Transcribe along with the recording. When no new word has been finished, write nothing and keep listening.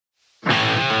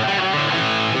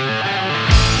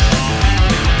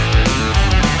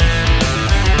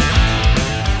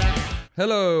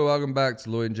Hello, welcome back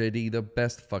to Lloyd and JD, the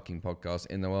best fucking podcast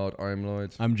in the world. I'm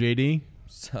Lloyd. I'm JD.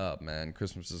 What's up, man?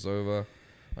 Christmas is over.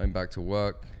 I'm back to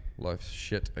work. Life's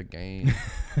shit again.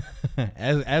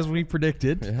 as we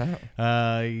predicted. Yeah.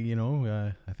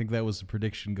 I think that was the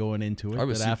prediction going into it. I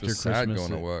was that super after sad Christmas,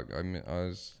 going to work. I mean, I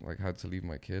was like, had to leave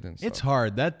my kid and stuff. it's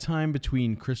hard. That time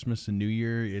between Christmas and New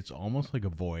Year, it's almost like a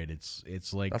void.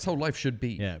 It's like That's how life should be.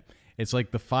 yeah. It's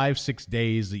like the 5-6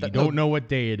 days that you don't know what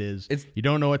day it is. You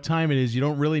don't know what time it is. You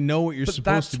don't really know what you're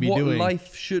supposed to be doing. That's what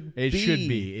life should be. It should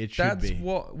be. It should be. That's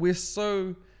what we're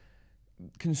so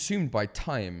consumed by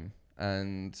time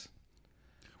and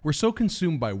we're so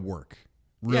consumed by work.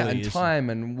 Really, yeah, and time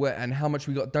and how much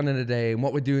we got done in a day and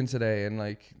what we're doing today, and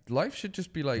like life should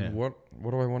just be like, what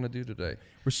do I want to do today?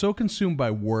 We're so consumed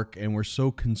by work, and we're so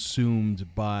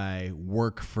consumed by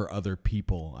work for other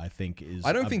people. I think is.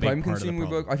 I don't think I'm consumed with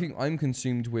problem. work. I think I'm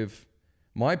consumed with.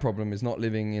 My problem is not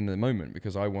living in the moment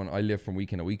because I live from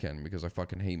weekend to weekend because I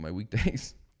fucking hate my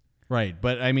weekdays. Right,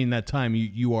 but I mean that time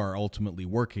you are ultimately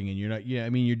working, and you're not. Yeah, I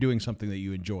mean you're doing something that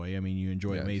you enjoy. I mean you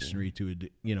enjoy masonry to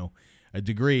a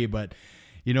degree, but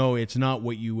it's not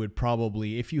what you would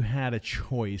probably, if you had a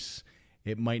choice,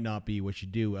 it might not be what you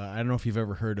do. I don't know if you've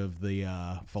ever heard of the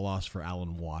philosopher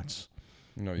Alan Watts.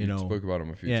 No, you spoke about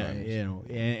him a few times.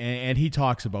 And he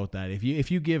talks about that. If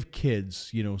you give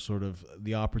kids, sort of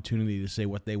the opportunity to say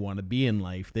what they want to be in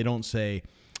life, they don't say,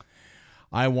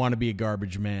 I want to be a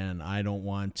garbage man. I don't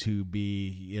want to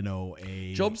be,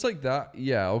 a jobs like that.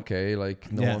 Yeah, okay.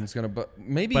 Like no one's gonna, but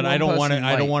maybe. But I don't want to.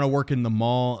 I don't want to work in the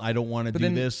mall. I don't want to do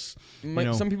this.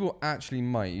 Some people actually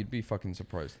might. You'd be fucking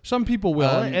surprised. Some people will,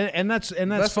 and that's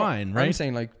fine, right? I'm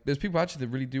saying like there's people actually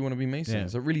that really do want to be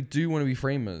masons. That really do want to be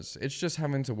framers. It's just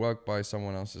having to work by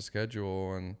someone else's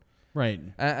schedule and. Right.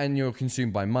 And you're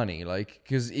consumed by money, like,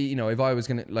 because, if I was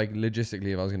going to, like, logistically,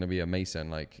 if I was going to be a mason,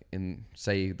 like,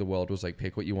 say the world was like,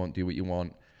 pick what you want, do what you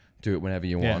want, do it whenever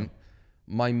you want,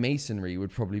 my masonry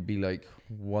would probably be, like,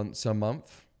 once a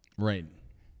month. Right.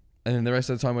 And then the rest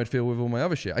of the time I'd fill with all my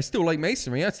other shit. I still like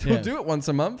masonry. I still do it once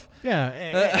a month. Yeah.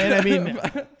 And I mean,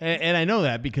 and I know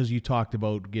that because you talked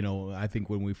about, I think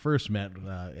when we first met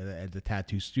at the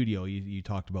tattoo studio, you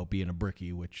talked about being a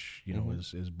brickie, which,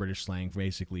 is British slang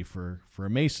basically for a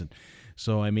mason.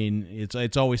 So, I mean,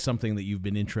 it's always something that you've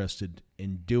been interested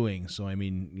in doing. So, I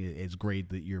mean, it's great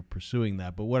that you're pursuing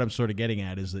that. But what I'm sort of getting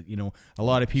at is that, a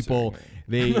lot of people,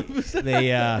 they put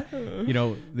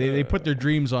their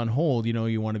dreams on hold.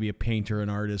 You want to be a painter, an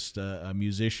artist, a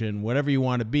musician, whatever you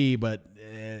want to be. But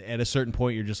at a certain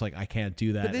point, you're just like, I can't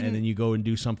do that. And then you go and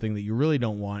do something that you really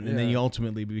don't want. And then you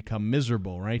ultimately become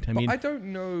miserable, right? I mean, I don't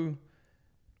know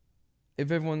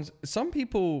if some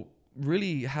people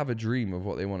really have a dream of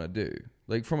what they want to do.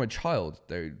 Like from a child,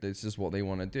 this is what they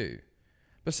want to do.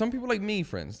 But some people like me,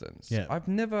 for instance, I've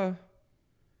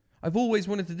always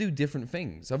wanted to do different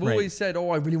things. I've always said,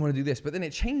 I really want to do this, but then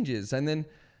it changes. And then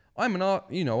I'm an art,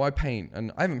 I paint,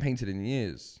 and I haven't painted in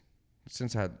years.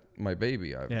 Since I had my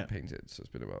baby, I haven't painted. So it's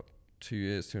been about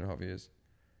 2.5 years.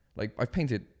 Like I've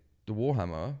painted the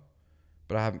Warhammer,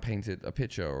 but I haven't painted a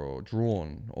picture or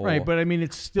drawn. Right, but I mean,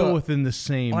 it's still within the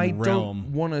same realm. I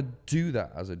don't want to do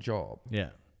that as a job.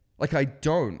 Yeah. Like I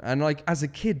don't. And like as a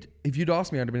kid, if you'd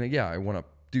asked me, I'd have been like, I want to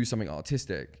do something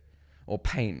artistic or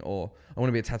paint, or I want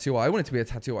to be a tattoo artist. I wanted to be a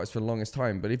tattoo artist for the longest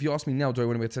time. But if you ask me now, do I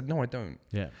want to be a tattoo? No, I don't.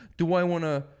 Yeah. Do I want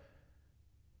to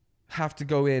have to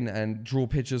go in and draw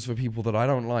pictures for people that I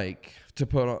don't like to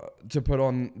put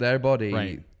on their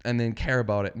body and then care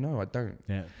about it? No, I don't.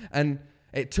 Yeah. And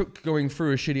it took going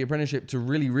through a shitty apprenticeship to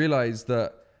really realize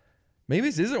that maybe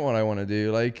this isn't what I want to do.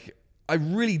 Like I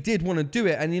really did want to do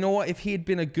it. And you know what? If he had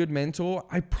been a good mentor,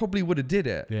 I probably would have did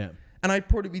it. Yeah. And I'd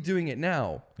probably be doing it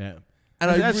now. Yeah. And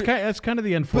that's kind of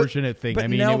the unfortunate thing. But I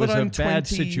mean, now it was that a I'm bad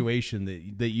 20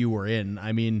 situation that you were in.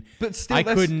 I mean, but still,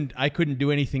 I couldn't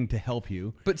do anything to help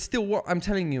you. But still, what I'm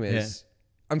telling you is,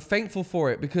 I'm thankful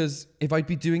for it, because if I'd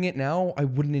be doing it now, I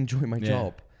wouldn't enjoy my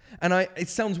job. And it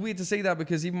sounds weird to say that,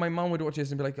 because even my mom would watch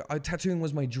this and be like, tattooing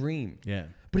was my dream. Yeah.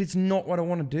 But it's not what I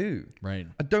want to do. Right.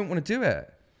 I don't want to do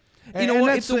it. You know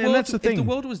what? If the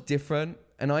world was different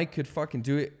and I could fucking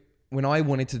do it when I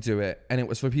wanted to do it, and it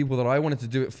was for people that I wanted to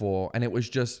do it for, and it was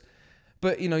just,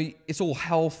 but it's all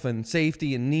health and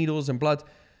safety and needles and blood.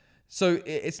 So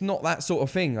it's not that sort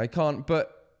of thing. I can't,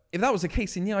 but if that was the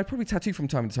case, then I'd probably tattoo from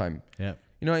time to time. Yeah.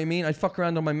 You know what I mean? I'd fuck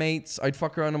around on my mates. I'd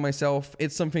fuck around on myself.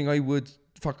 It's something I would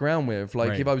fuck around with.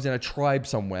 Like if I was in a tribe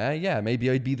somewhere,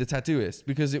 maybe I'd be the tattooist,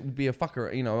 because it would be a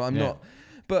fucker. I'm not.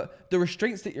 But the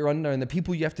restraints that you're under and the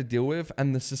people you have to deal with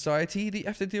and the society that you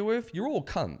have to deal with, you're all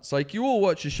cunts. Like, you all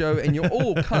watch the show and you're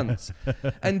all cunts.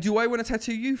 And do I want to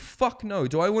tattoo you? Fuck no.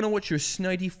 Do I want to watch your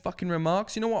snidey fucking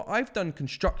remarks? You know what? I've done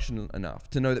construction enough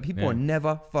to know that people are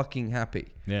never fucking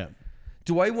happy. Yeah.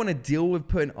 Do I want to deal with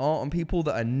putting art on people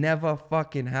that are never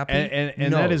fucking happy?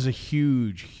 And no. That is a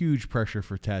huge pressure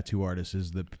for tattoo artists,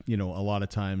 is that, you know, a lot of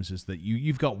times is that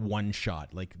you've got one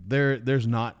shot. Like, there's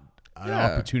not an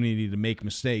opportunity to make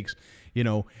mistakes, you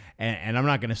know, and I'm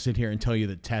not going to sit here and tell you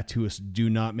that tattooists do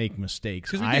not make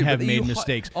mistakes. I have made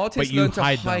mistakes, artists but you learn to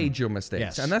hide your mistakes.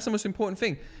 Yes. And that's the most important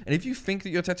thing. And if you think that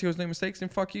your tattoo has no mistakes, then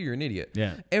fuck you, you're an idiot.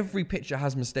 Yeah. Every picture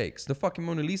has mistakes. The fucking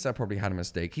Mona Lisa probably had a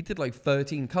mistake. He did like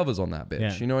 13 covers on that bitch.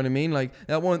 Yeah. You know what I mean? Like,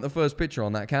 that wasn't the first picture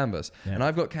on that canvas. Yeah. And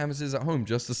I've got canvases at home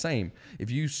just the same. If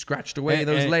you scratched away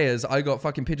those layers, I got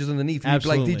fucking pictures underneath. And you'd be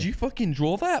like, did you fucking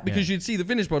draw that? Because you'd see the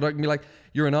finished product and be like,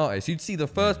 you're an artist. You'd see the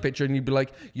first picture and you'd be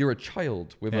like, you're a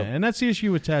child with and that's the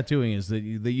issue with tattooing, is that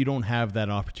you don't have that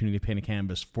opportunity to paint a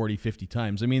canvas 40, 50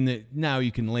 times. I mean, now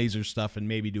you can laser stuff and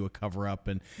maybe do a cover up,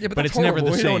 but it's horrible. never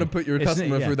the same. You don't want to put your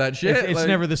customer through that shit. It's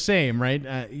never the same,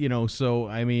 right? You know, so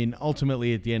I mean,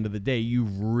 ultimately at the end of the day,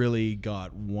 you've really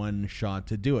got one shot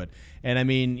to do it. And I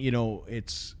mean, you know,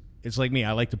 it's like me.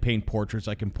 I like to paint portraits.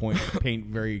 I can paint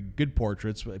very good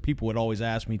portraits. People would always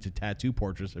ask me to tattoo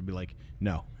portraits. I'd be like,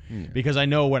 no, because I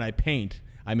know when I paint,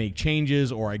 I make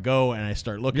changes, or I go and I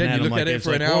start looking at it. You look at it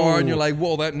for an hour and you're like,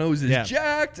 whoa, that nose is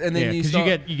jacked. And then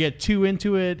you get too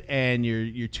into it and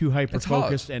you're too hyper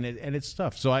focused, and it's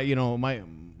tough. So I, you know,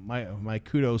 my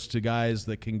kudos to guys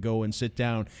that can go and sit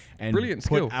down and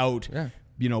put out,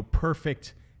 you know,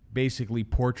 perfect, basically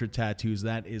portrait tattoos.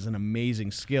 That is an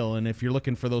amazing skill. And if you're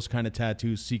looking for those kind of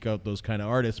tattoos, seek out those kind of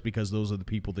artists, because those are the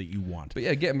people that you want. But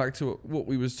yeah, getting back to what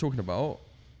we was talking about,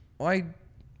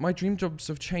 my dream jobs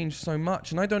have changed so much,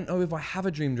 and I don't know if I have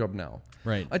a dream job now.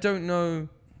 Right. I don't know.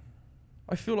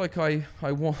 I feel like I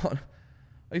want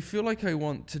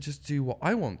to just do what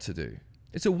I want to do.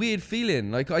 It's a weird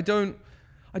feeling. Like, I don't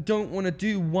want to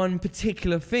do one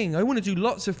particular thing. I want to do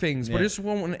lots of things, but I just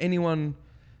don't want anyone.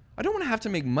 I don't want to have to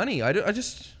make money. I don't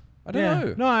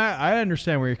know. No, I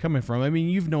understand where you're coming from. I mean,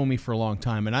 you've known me for a long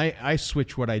time, and I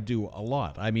switch what I do a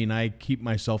lot. I mean, I keep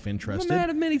myself interested. I'm a man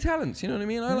of many talents. You know what I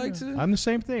mean? I like to. I'm the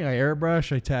same thing. I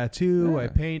airbrush, I tattoo, I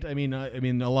paint. I mean,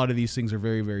 a lot of these things are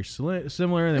very, very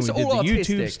similar. And then we did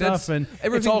the YouTube stuff, and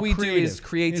everything we do is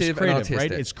creative and artistic.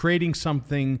 Right? It's creating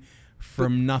something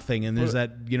from nothing, and there's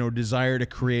that, you know, desire to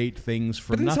create things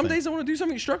from nothing. But then some days I want to do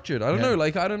something structured. I don't know.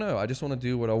 Like, I don't know. I just want to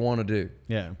do what I want to do.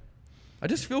 Yeah. I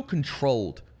just feel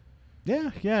controlled.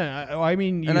 Yeah. I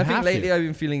mean, and I think lately I've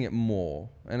been feeling it more,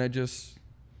 and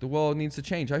the world needs to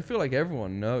change. I feel like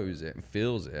everyone knows it and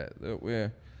feels it,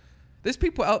 that there's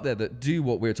people out there that do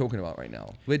what we're talking about right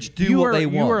now, which do what they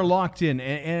want. You are locked in,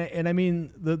 and I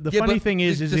mean, the funny thing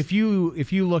is if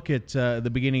you look at the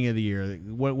beginning of the year,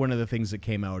 one of the things that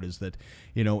came out is that,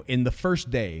 you know, in the first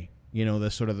day, you know,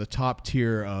 the sort of the top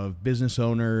tier of business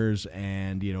owners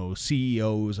and, you know,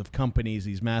 CEOs of companies,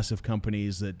 these massive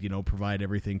companies that, you know, provide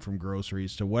everything from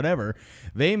groceries to whatever,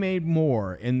 they made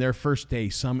more in their first day,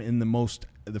 some in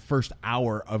the first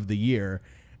hour of the year,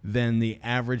 than the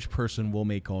average person will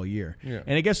make all year. Yeah.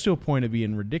 And it gets to a point of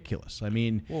being ridiculous. I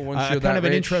mean, kind of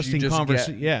an interesting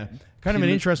conversation. Yeah. Kind of an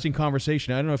interesting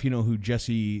conversation. I don't know if you know who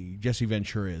Jesse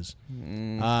Ventura is.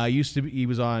 He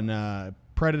was on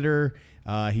Predator.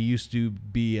 He used to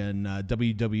be in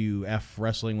WWF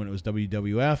wrestling when it was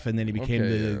WWF, and then he became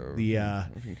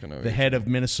the head of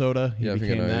Minnesota. He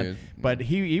became that. But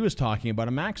he was talking about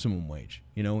a maximum wage.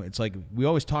 You know, it's like we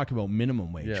always talk about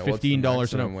minimum wage,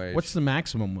 $15 an hour. What's the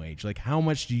maximum wage? Like, how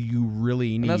much do you really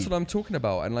need? And that's what I'm talking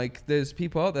about. And like, there's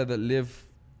people out there that live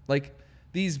like.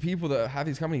 These people that have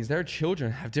these companies, their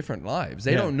children have different lives.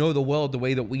 They don't know the world the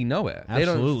way that we know it.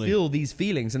 Absolutely. They don't feel these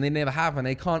feelings, and they never have, and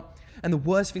they can't. And the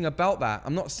worst thing about that,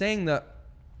 I'm not saying that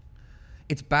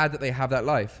it's bad that they have that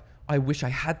life. I wish I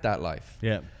had that life.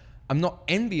 Yeah. I'm not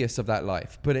envious of that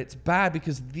life, but it's bad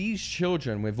because these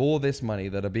children with all this money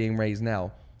that are being raised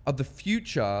now are the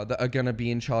future that are going to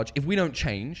be in charge. If we don't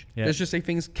change, let's just say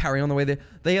things carry on the way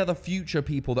they are the future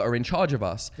people that are in charge of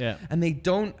us. Yeah. And they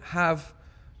don't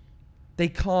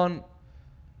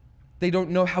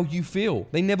know how you feel.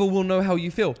 They never will know how you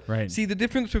feel. Right. See, the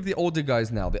difference with the older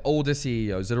guys now, the older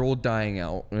CEOs that are all dying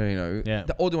out, you know,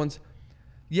 the older ones,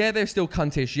 they're still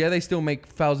cuntish. Yeah, they still make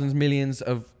thousands, millions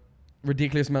of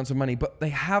ridiculous amounts of money, but they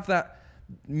have that.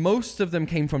 Most of them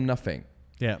came from nothing.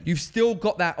 Yeah. You've still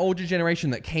got that older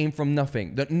generation that came from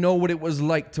nothing, that know what it was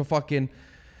like to fucking,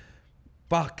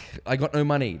 fuck, I got no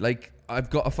money. Like, I've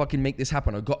got to fucking make this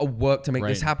happen. I've got to work to make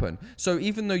this happen. So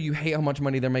even though you hate how much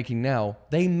money they're making now,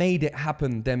 they made it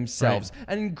happen themselves.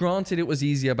 Right. And granted, it was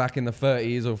easier back in the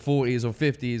 30s or 40s or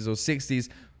 50s or 60s,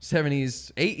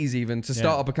 70s, 80s even, to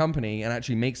start up a company and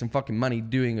actually make some fucking money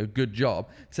doing a good job.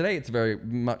 Today, it's very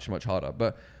much harder.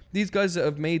 But these guys that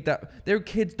have made that, their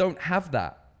kids don't have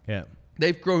that. Yeah.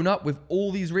 They've grown up with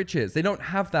all these riches. They don't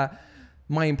have that,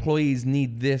 my employees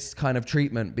need this kind of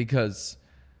treatment because...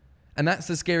 And that's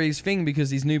the scariest thing, because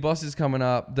these new bosses coming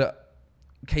up that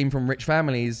came from rich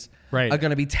families are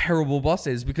going to be terrible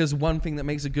bosses, because one thing that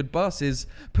makes a good boss is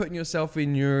putting yourself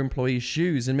in your employees'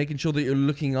 shoes and making sure that you're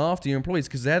looking after your employees,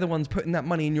 because they're the ones putting that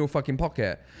money in your fucking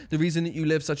pocket. The reason that you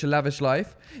live such a lavish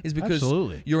life is because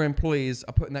your employees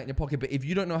are putting that in your pocket. But if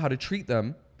you don't know how to treat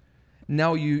them,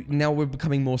 now we're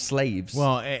becoming more slaves.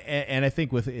 Well, and I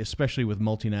think especially with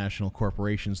multinational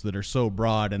corporations that are so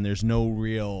broad, and there's no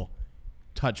real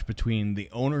touch between the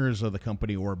owners of the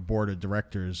company or board of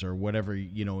directors or whatever, is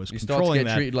controlling that. You start to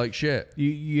get treated like shit.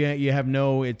 You have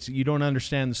you don't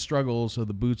understand the struggles of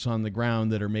the boots on the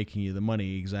ground that are making you the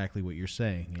money. Exactly what you're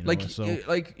saying.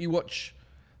 Like you watch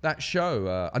that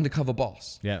show, Undercover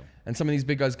Boss. Yeah. And some of these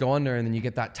big guys go under, and then you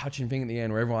get that touching thing at the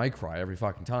end where I cry every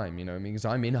fucking time. You know what I mean? Because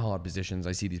I'm in hard positions.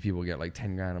 I see these people get like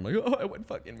 10 grand. I'm like, oh, I would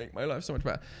fucking make my life so much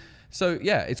better. So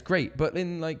yeah, it's great. But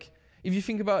then if you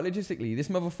think about it logistically, this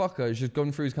motherfucker has just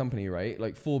gone through his company, right?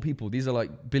 Like 4 people. These are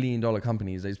like billion-dollar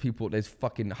companies. There's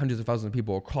fucking hundreds of thousands of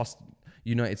people across the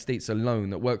United States alone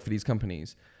that work for these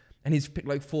companies. And he's picked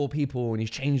like 4 people and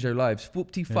he's changed their lives.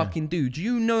 Whoopty fucking dude. Do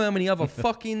you know how many other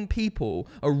fucking people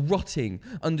are rotting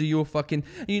under your fucking...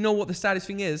 And you know what the saddest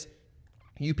thing is?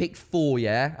 You picked 4,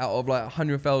 out of like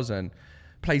 100,000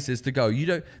 places to go.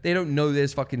 They don't know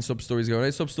there's fucking sub-stories going on.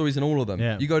 There's sub-stories in all of them.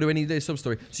 Yeah. You go to any there's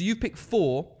sub-story. So you've picked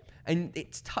 4... and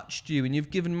it's touched you and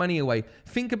you've given money away.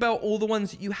 Think about all the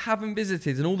ones that you haven't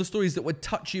visited and all the stories that would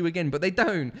touch you again, but they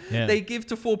don't. Yeah. They give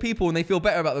to 4 people and they feel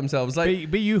better about themselves. But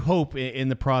you hope in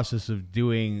the process of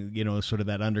doing, sort of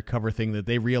that undercover thing, that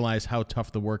they realize how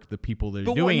tough the work the people they're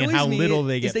doing and how little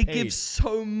they get paid. They give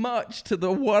so much to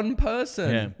the one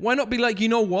person. Yeah. Why not be like, you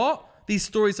know what? These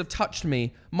stories have touched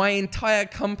me. My entire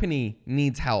company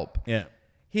needs help. Yeah.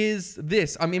 Here's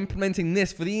this. I'm implementing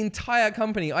this for the entire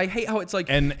company. I hate how it's like,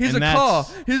 here's a car.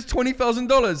 Here's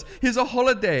 $20,000. Here's a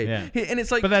holiday. Yeah. And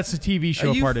it's like... But that's the TV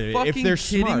show part of it. If they're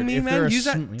kidding me, man? Use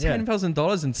that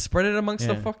 $10,000 and spread it amongst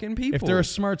the fucking people. If they're a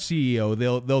smart CEO,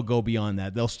 they'll go beyond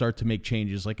that. They'll start to make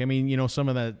changes. Like, I mean, some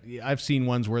of that... I've seen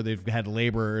ones where they've had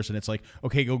laborers and it's like,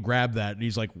 okay, go grab that. And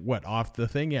he's like, what, off the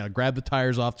thing? Yeah, grab the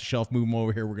tires off the shelf, move them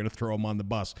over here. We're going to throw them on the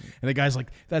bus. And the guy's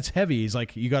like, that's heavy. He's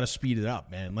like, you got to speed it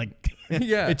up, man. Like...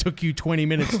 Yeah. It took you 20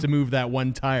 minutes to move that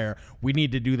one tire. We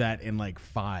need to do that in like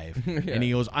 5. Yeah. And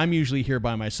he goes, I'm usually here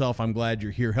by myself. I'm glad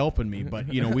you're here helping me, but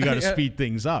we got to speed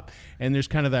things up. And there's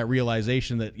kind of that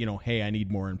realization that, hey, I need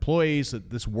more employees, that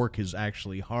this work is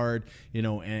actually hard,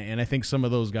 and I think some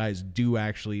of those guys do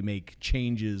actually make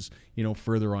changes,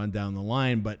 further on down the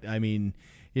line. But I mean,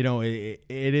 it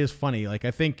is funny. Like,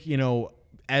 I think,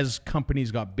 as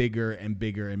companies got bigger and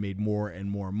bigger and made more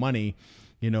and more money,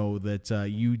 that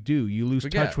you lose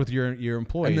touch with your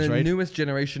employees, and the right? newest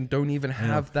generation don't even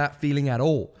have that feeling at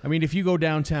all. I mean, if you go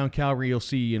downtown Calgary, you'll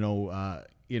see,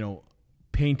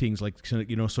 paintings like,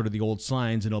 sort of the old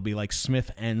signs, and it'll be like Smith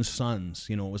and Sons.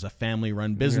 It was a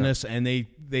family-run business, and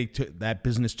they took that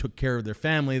business, took care of their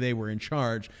family. They were in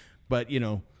charge, but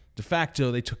de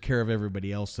facto, they took care of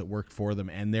everybody else that worked for them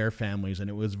and their families, and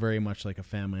it was very much like a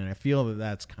family. And I feel that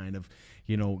that's kind of,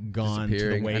 gone to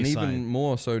the wayside. And even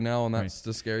more so now, and that's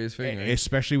the scariest thing. Right?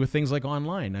 Especially with things like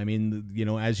online. I mean,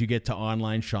 as you get to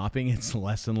online shopping, it's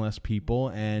less and less people,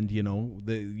 and,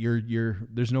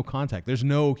 there's no contact. There's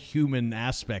no human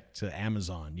aspect to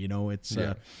Amazon. It's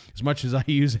as much as I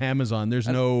use Amazon,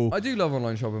 I do love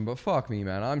online shopping, but fuck me,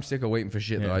 man. I'm sick of waiting for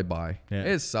shit that I buy. Yeah.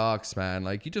 It sucks, man.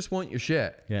 Like, you just want your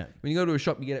shit. Yeah. When you go to a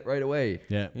shop, you get it right away.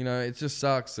 Yeah. It just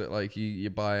sucks that, like, you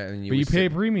buy it and you... But you pay a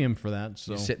premium for that,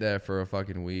 so... You sit there for a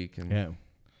fucking week and...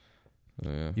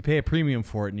 Yeah. You pay a premium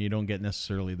for it and you don't get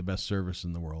necessarily the best service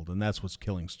in the world, and that's what's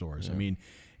killing stores. Yeah. I mean,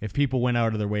 if people went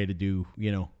out of their way to do,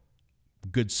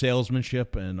 good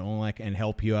salesmanship and all that, and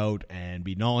help you out and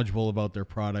be knowledgeable about their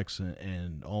products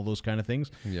and all those kind of things,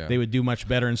 they would do much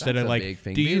better instead of like,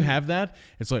 do you have that?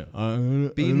 It's like,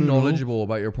 being knowledgeable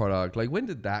about your product. Like, when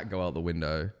did that go out the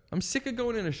window? I'm sick of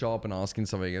going in a shop and asking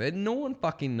something and no one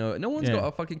fucking knows. No one's got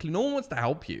a fucking clue. No one wants to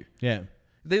help you. Yeah.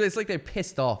 It's like they're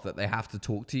pissed off that they have to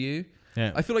talk to you.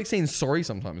 Yeah. I feel like saying sorry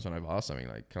sometimes when I've asked something,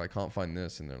 like, I can't find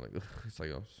this, and they're like, ugh. It's like,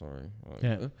 oh, sorry.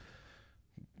 Like,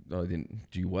 do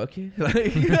you work here? Like,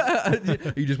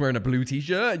 are you just wearing a blue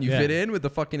t-shirt and you fit in with the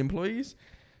fucking employees?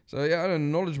 So yeah,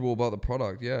 I'm knowledgeable about the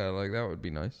product. Yeah, like that would be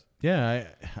nice. Yeah,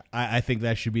 I think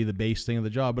that should be the base thing of the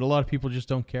job, but a lot of people just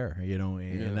don't care,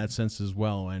 in that sense as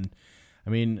well. And I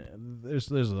mean, there's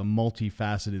the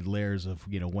multifaceted layers of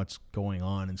what's going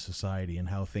on in society and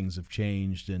how things have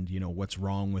changed, and what's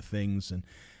wrong with things. And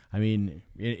I mean,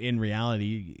 in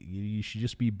reality, you should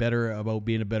just be better about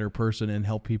being a better person and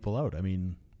help people out. I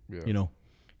mean,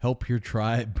 help your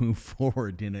tribe move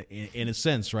forward in a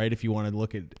sense, right? If you want to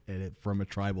look at it from a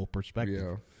tribal perspective.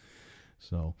 Yeah.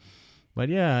 So, but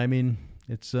yeah, I mean,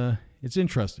 it's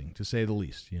interesting to say the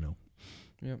least,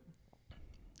 Yep.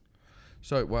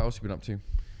 So, what else have you been up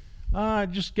to?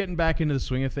 Just getting back into the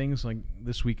swing of things. Like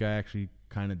this week, I actually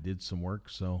kind of did some work,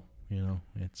 so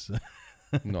it's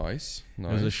nice. It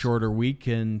was a shorter week,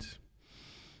 and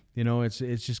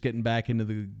it's just getting back into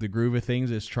the groove of things.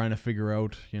 It's trying to figure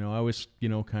out, I always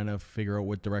kind of figure out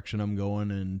what direction I'm going,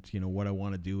 and what I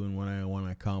want to do and what I want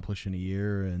to accomplish in a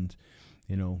year, and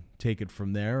take it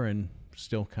from there. And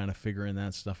still kind of figuring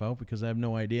that stuff out because I have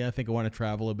no idea. I think I want to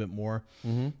travel a bit more.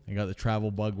 Mm-hmm. I got the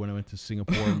travel bug when I went to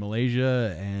Singapore and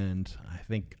Malaysia, and I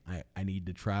think I need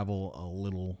to travel a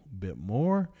little bit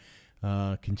more.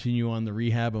 Continue on the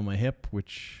rehab of my hip,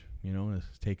 which is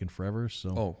taking forever.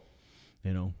 So, I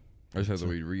just heard the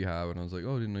word rehab, and I was like,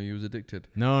 oh, I didn't know you was addicted.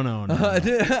 No,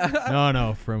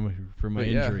 from my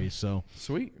injury. So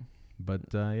sweet. But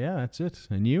yeah, that's it.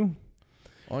 And you?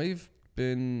 I've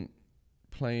been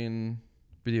playing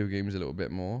video games a little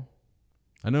bit more.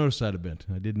 I noticed that a bit.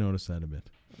 I did notice that a bit.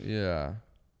 Yeah.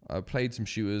 I played some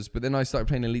shooters, but then I started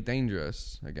playing Elite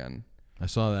Dangerous again. I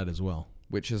saw that as well.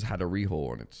 Which has had a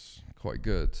rehaul, and it's quite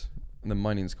good. And the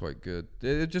mining's quite good.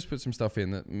 It just put some stuff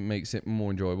in that makes it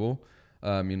more enjoyable.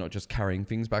 You're not just carrying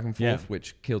things back and forth,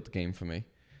 which killed the game for me.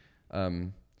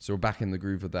 So we're back in the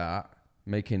groove of that.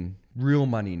 Making real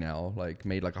money now,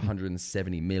 made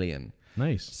 170 million.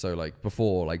 Nice. So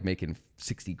before, making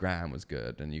 60 grand was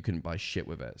good, and you couldn't buy shit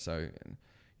with it. So,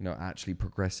 actually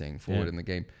progressing forward in the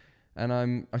game.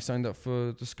 And I signed up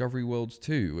for Discovery Worlds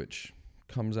 2, which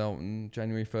comes out on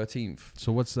January 13th.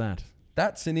 So what's that?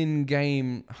 That's an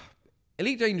in-game...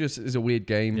 Elite Dangerous is a weird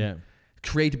game. Yeah.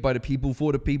 Created by the people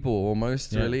for the people,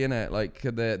 almost, really,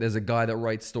 innit? There's a guy that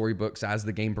writes storybooks as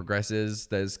the game progresses.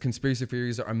 There's conspiracy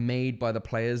theories that are made by the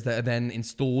players that are then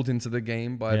installed into the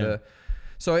game by the...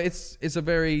 So it's a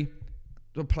very...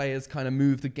 The players kind of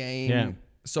move the game. Yeah.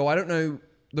 So I don't know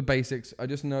the basics. I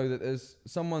just know that there's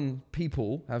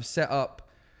people have set up...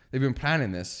 They've been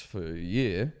planning this for a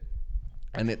year.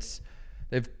 And there's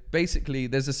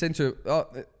a center...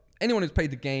 anyone who's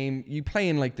played the game, you play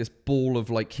in this ball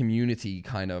of community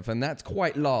kind of, and that's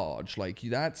quite large.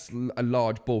 That's a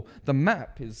large ball. The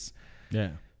map is... Yeah.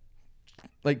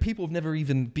 People have never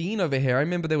even been over here. I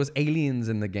remember there was aliens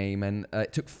in the game, and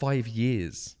it took 5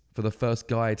 years for the first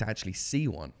guy to actually see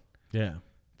one. Yeah.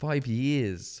 5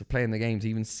 years of playing the game to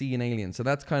even see an alien. So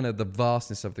that's kind of the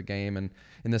vastness of the game. And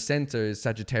in the center is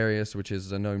Sagittarius, which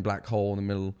is a known black hole in the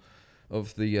middle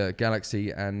of the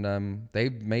galaxy. And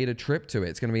they've made a trip to it.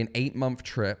 It's going to be an 8-month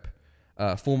trip.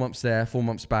 4 months there, 4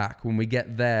 months back. When we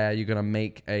get there, you're going to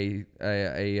make a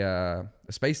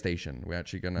space station. We're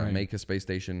actually going to make a space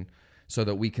station so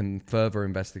that we can further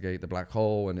investigate the black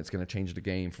hole, and it's going to change the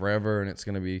game forever. And it's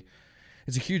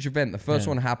a huge event. The first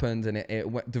one happened, and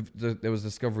there was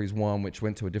Discoveries 1, which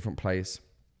went to a different place,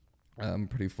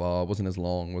 pretty far. Wasn't as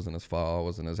long, wasn't as far,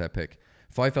 wasn't as epic.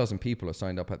 5,000 people are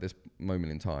signed up at this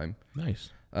moment in time. Nice.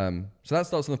 So that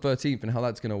starts on the 13th, and how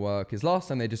that's going to work is last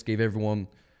time they just gave everyone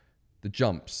the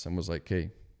jumps and was like,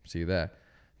 "Okay, see you there."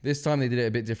 This time they did it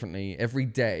a bit differently. Every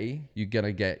day you're going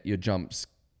to get your jumps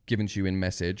given to you in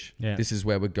message. Yeah. This is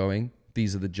where we're going.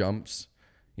 These are the jumps.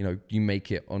 You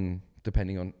make it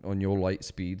depending on your light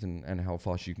speeds and how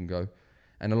fast you can go.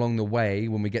 And along the way,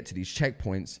 when we get to these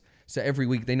checkpoints, so every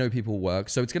week they know people work.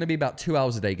 So it's going to be about 2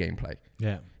 hours a day gameplay.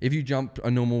 Yeah. If you jump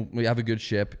you have a good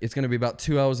ship, it's going to be about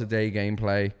 2 hours a day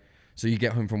gameplay. So you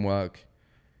get home from work,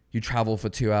 you travel for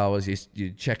 2 hours,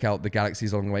 you check out the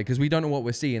galaxies along the way, because we don't know what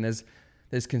we're seeing.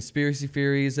 There's conspiracy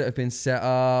theories that have been set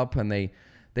up, and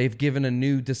they've given a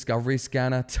new Discovery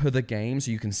scanner to the game,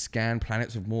 so you can scan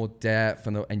planets with more depth,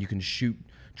 and you can shoot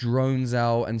drones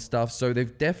out and stuff. So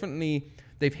they've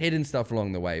hidden stuff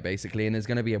along the way, basically, and there's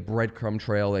going to be a breadcrumb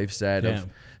trail, they've said, of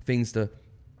things to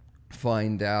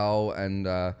find out,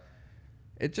 and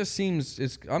it just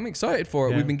seems... I'm excited for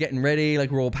it. We've been getting ready,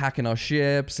 we're all packing our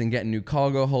ships and getting new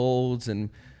cargo holds, and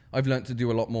I've learned to do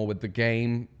a lot more with the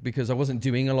game, because I wasn't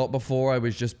doing a lot before. I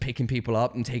was just picking people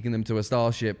up and taking them to a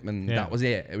starship, and that was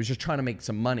it. It was just trying to make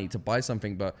some money to buy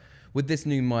something, but with this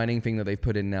new mining thing that they've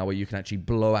put in now, where you can actually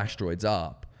blow asteroids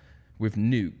up with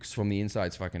nukes from the inside,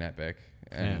 it's fucking epic,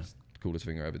 and it's the coolest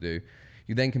thing I ever do.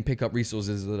 You then can pick up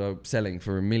resources that are selling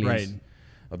for millions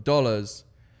of dollars.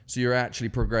 So you're actually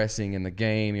progressing in the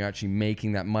game. You're actually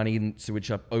making that money, so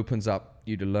which opens up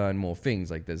you to learn more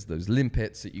things. Like there's those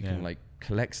limpets that you can like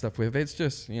collect stuff with. It's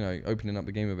just, you know, opening up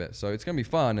the game a bit. So it's going to be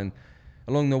fun. And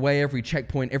along the way, every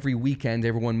checkpoint, every weekend,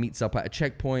 everyone meets up at a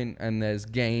checkpoint, and there's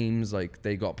games like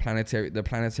they got the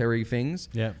planetary things.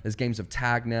 Yeah. There's games of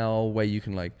tag now where you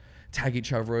can like tag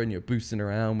each other and you're boosting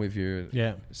around with your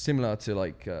similar to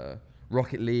like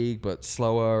Rocket League, but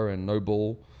slower and no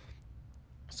ball.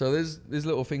 So there's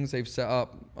little things they've set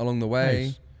up along the way.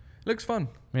 Nice. Looks fun.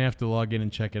 May have to log in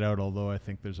and check it out, although I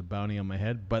think there's a bounty on my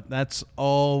head. But that's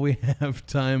all we have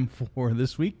time for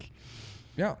this week.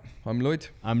 Yeah, I'm Lloyd.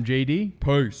 I'm JD.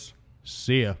 Peace.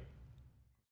 See ya.